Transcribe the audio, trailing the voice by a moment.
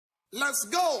Let's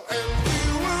go, and we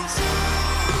will sing.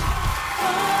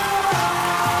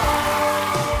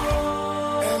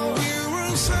 And we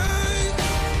will sing.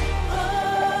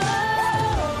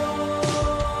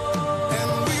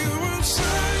 And we will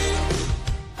sing.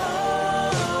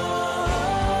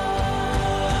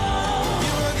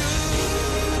 You are good.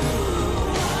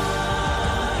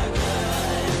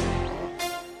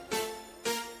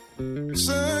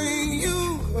 Say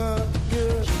you are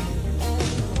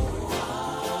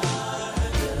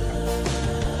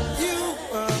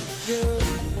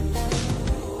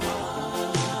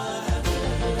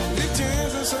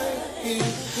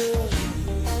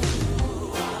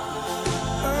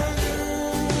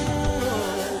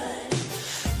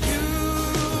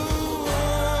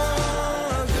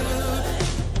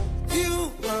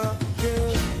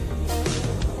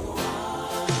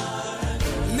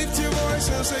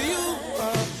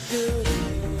good.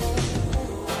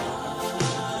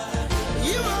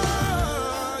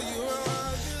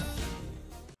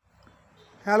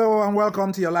 Hello and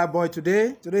welcome to your LIFE-BUOY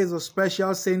today. Today is a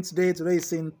special Saints Day. Today is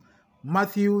St.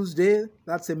 Matthew's Day.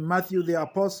 That's St. Matthew the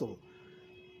Apostle.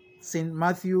 St.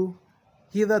 Matthew,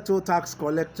 hitherto tax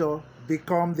collector,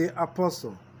 become the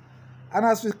Apostle. And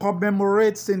as we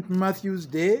commemorate St. Matthew's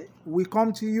Day, we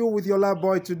come to you with your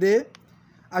LIFE-BUOY today,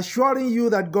 assuring you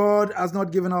that God has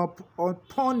not given up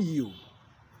upon you.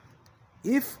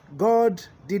 If God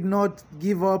did not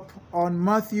give up on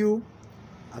Matthew,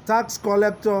 a tax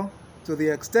collector, to the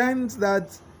extent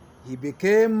that he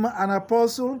became an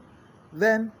apostle,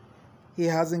 then he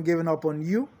hasn't given up on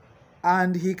you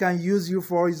and he can use you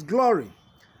for his glory.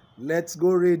 Let's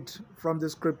go read from the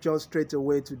scripture straight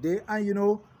away today. And you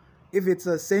know, if it's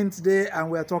a Saints Day and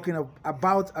we're talking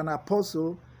about an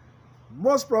apostle,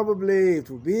 most probably it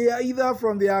will be either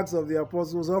from the Acts of the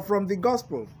Apostles or from the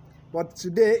Gospel. But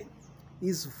today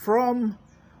is from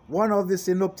one of the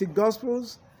Synoptic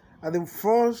Gospels, and the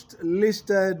first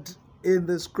listed in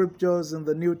the scriptures in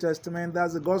the New Testament.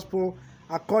 That's the Gospel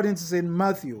according to St.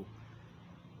 Matthew.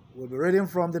 We'll be reading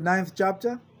from the 9th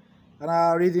chapter, and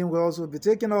our reading will also be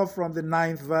taken off from the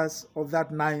 9th verse of that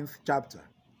 9th chapter.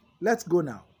 Let's go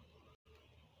now.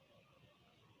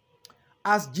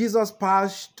 As Jesus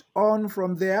passed on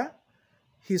from there,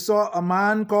 he saw a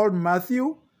man called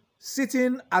Matthew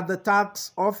sitting at the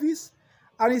tax office,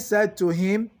 and he said to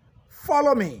him,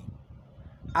 "Follow me."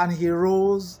 And he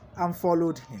rose and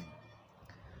followed him.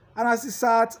 And as he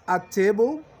sat at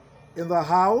table in the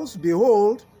house,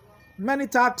 behold, many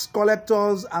tax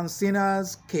collectors and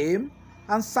sinners came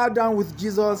and sat down with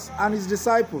Jesus and his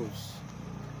disciples.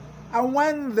 And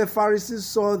when the Pharisees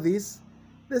saw this,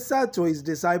 they said to his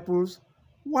disciples,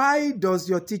 "Why does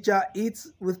your teacher eat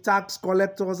with tax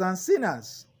collectors and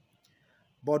sinners?"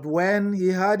 But when he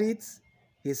heard it,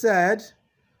 he said,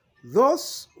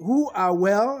 "Those who are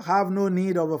well have no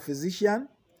need of a physician,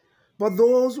 but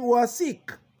those who are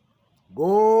sick.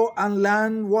 Go and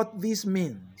learn what this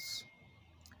means.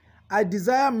 I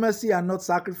desire mercy and not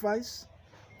sacrifice,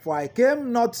 for I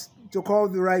came not to call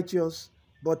the righteous,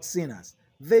 but sinners."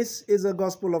 This is the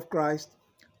gospel of Christ.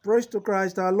 Praise to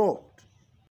Christ our Lord.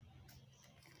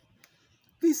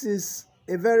 This is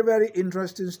a very, very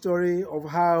interesting story of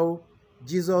how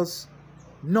Jesus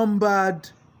numbered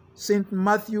St.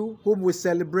 Matthew, whom we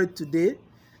celebrate today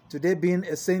being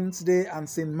a Saints' Day and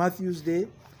St. Matthew's Day,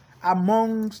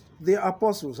 amongst the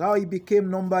apostles, how he became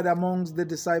numbered amongst the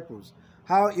disciples,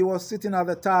 how he was sitting at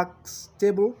the tax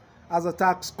table as a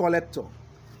tax collector.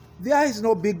 There is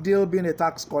no big deal being a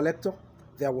tax collector.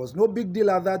 There was no big deal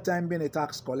at that time being a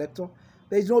tax collector.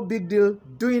 There is no big deal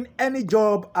doing any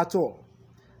job at all.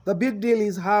 The big deal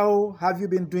is how have you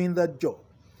been doing that job?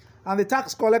 And the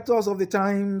tax collectors of the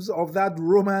times of that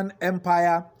Roman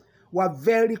Empire were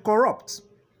very corrupt.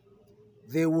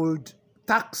 They would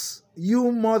tax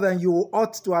you more than you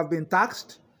ought to have been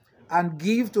taxed and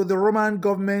give to the Roman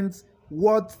government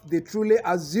what they truly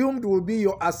assumed will be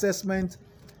your assessment,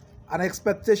 an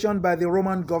expectation by the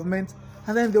Roman government,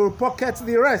 and then they will pocket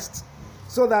the rest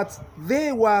so that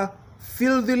they were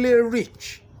filthily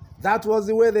rich. That was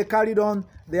the way they carried on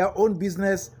their own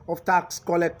business of tax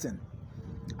collecting.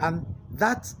 And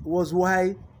that was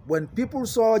why when people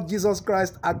saw Jesus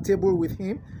Christ at table with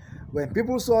him, when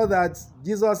people saw that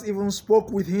Jesus even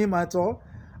spoke with him at all,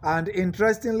 and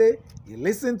interestingly, he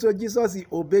listened to Jesus, he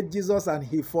obeyed Jesus, and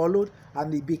he followed,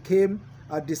 and he became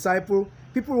a disciple,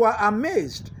 people were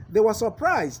amazed. They were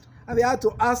surprised. And they had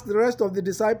to ask the rest of the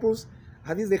disciples,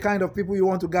 are these the kind of people you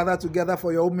want to gather together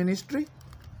for your own ministry?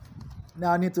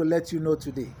 Now I need to let you know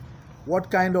today, what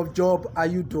kind of job are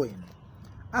you doing?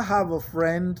 I have a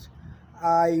friend,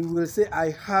 I will say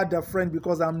I had a friend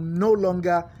because I'm no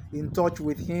longer in touch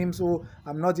with him, so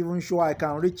I'm not even sure I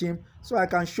can reach him. So I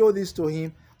can show this to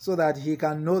him so that he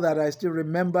can know that I still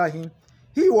remember him.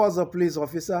 He was a police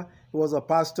officer. He was a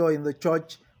pastor in the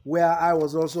church where I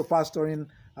was also pastoring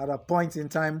at a point in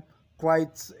time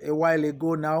quite a while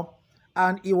ago now.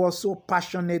 And he was so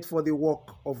passionate for the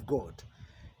work of God.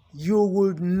 You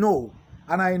would know,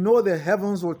 and I know the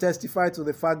heavens will testify to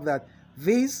the fact that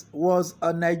this was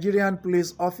a Nigerian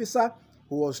police officer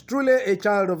who was truly a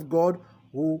child of God,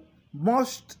 who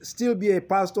must still be a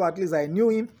pastor. At least I knew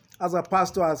him as a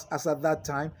pastor as at that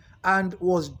time, and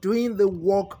was doing the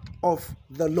work of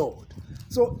the Lord.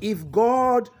 So if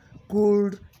God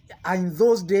could, in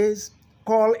those days,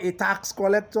 call a tax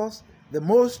collector the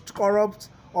most corrupt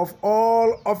of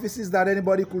all offices that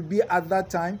anybody could be at that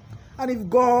time, and if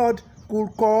God could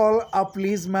call a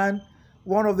policeman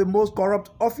one of the most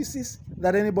corrupt offices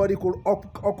that anybody could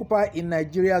occupy in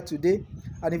Nigeria today,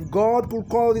 and if God could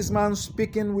call this man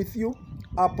speaking with you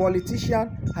a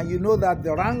politician, and you know that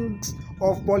the ranks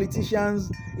of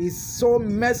politicians is so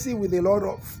messy with a lot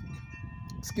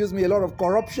of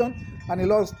corruption and a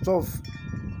lot of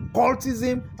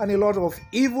cultism and a lot of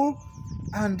evil,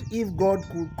 and if God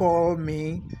could call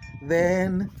me,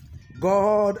 then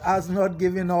God has not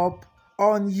given up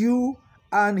on you,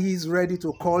 and he's ready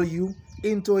to call you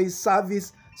into his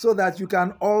service so that you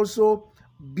can also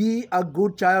be a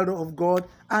good child of God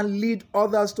and lead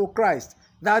others to Christ.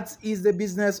 That is the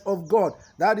business of God.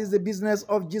 That is the business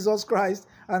of Jesus Christ.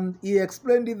 And he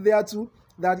explained it there too,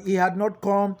 that he had not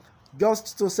come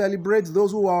just to celebrate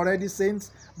those who are already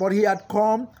saints, but he had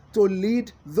come to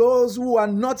lead those who are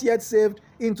not yet saved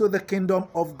into the kingdom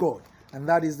of God. And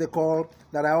that is the call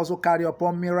that I also carry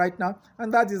upon me right now.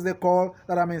 And that is the call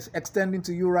that I'm extending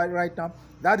to you right now.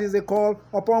 That is the call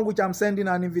upon which I'm sending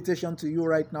an invitation to you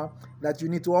right now, that you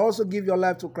need to also give your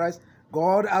life to Christ.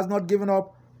 God has not given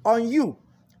up on you,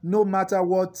 no matter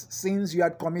what sins you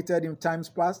had committed in times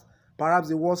past. Perhaps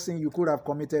the worst sin you could have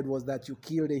committed was that you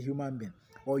killed a human being,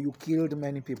 or you killed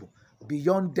many people.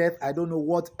 Beyond death, I don't know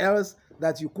what else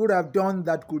that you could have done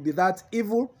that could be that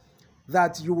evil,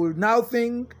 that you will now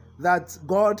think that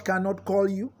God cannot call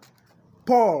you.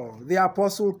 Paul, the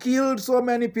apostle, killed so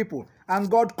many people, and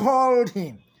God called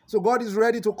him. So God is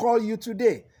ready to call you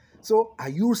today. So are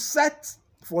you set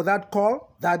for that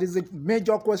call? That is a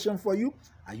major question for you.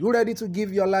 Are you ready to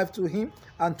give your life to him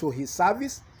and to his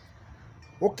service?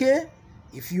 Okay,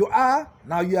 if you are,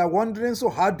 now you are wondering, so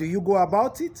how do you go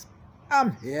about it?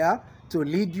 I'm here to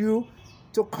lead you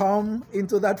to come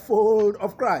into that fold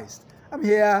of Christ. I'm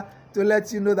here to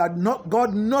let you know that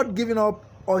God not giving up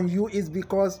on you is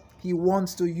because he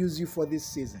wants to use you for this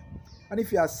season. And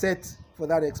if you are set for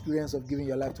that experience of giving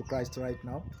your life to Christ right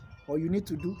now, all you need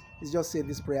to do is just say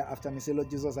this prayer after me. Say, Lord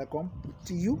Jesus, I come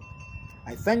to you.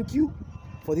 I thank you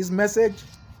for this message,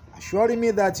 assuring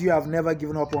me that you have never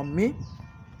given up on me.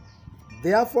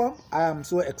 Therefore, I am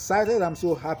so excited, I'm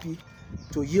so happy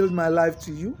to yield my life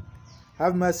to you.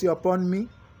 Have mercy upon me,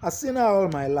 a sinner all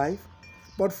my life.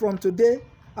 But from today,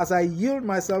 as I yield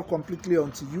myself completely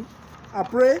unto you, I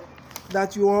pray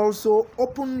that you also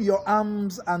open your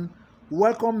arms and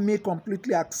welcome me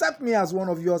completely. Accept me as one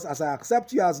of yours as I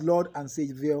accept you as Lord and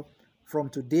Savior. From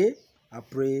today, I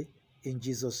pray in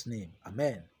Jesus' name.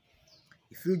 Amen.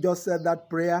 If you just said that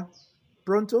prayer,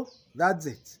 pronto, that's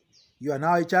it. You are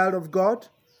now a child of God.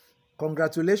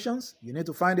 Congratulations. You need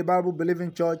to find a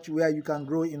Bible-believing church where you can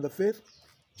grow in the faith.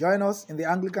 Join us in the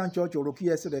Anglican Church,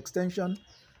 Oroki Estate Extension.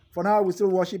 For now, we still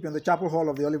worship in the Chapel Hall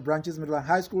of the Olive Branches Middle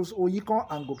High Schools, Oyikon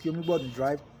and Goke Omigbodun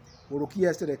Drive, Oroki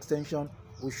Estate Extension,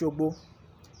 Oshogbo.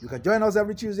 You can join us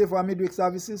every Tuesday for our midweek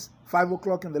services, 5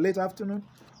 o'clock in the late afternoon.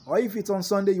 Or if it's on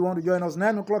Sunday, you want to join us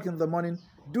 9 o'clock in the morning,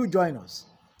 do join us.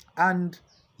 And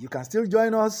you can still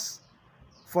join us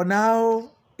for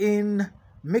now in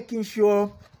making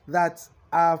sure that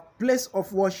our place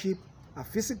of worship, a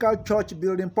physical church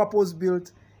building,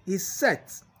 purpose-built, is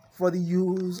set for the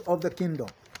use of the kingdom.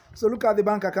 So look at the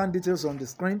bank account details on the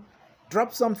screen.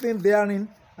 Drop something therein,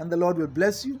 and the Lord will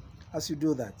bless you as you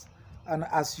do that. And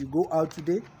as you go out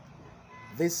today,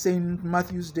 this St.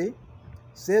 Matthew's Day,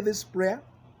 say this prayer.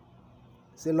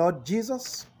 Say, Lord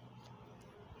Jesus,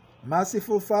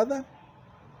 merciful Father,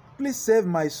 please save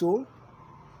my soul.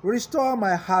 Restore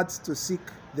my heart to seek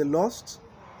the lost,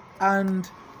 and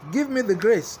give me the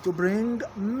grace to bring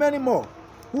many more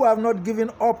who have not given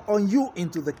up on you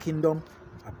into the kingdom.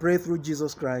 I pray through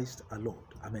Jesus Christ our Lord.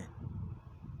 Amen.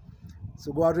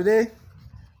 So go out today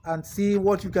and see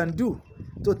what you can do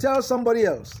to tell somebody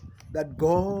else that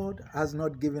God has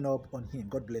not given up on him.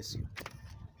 God bless you.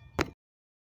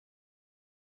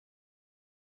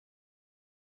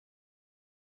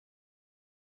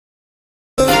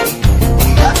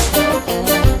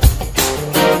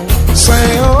 Sing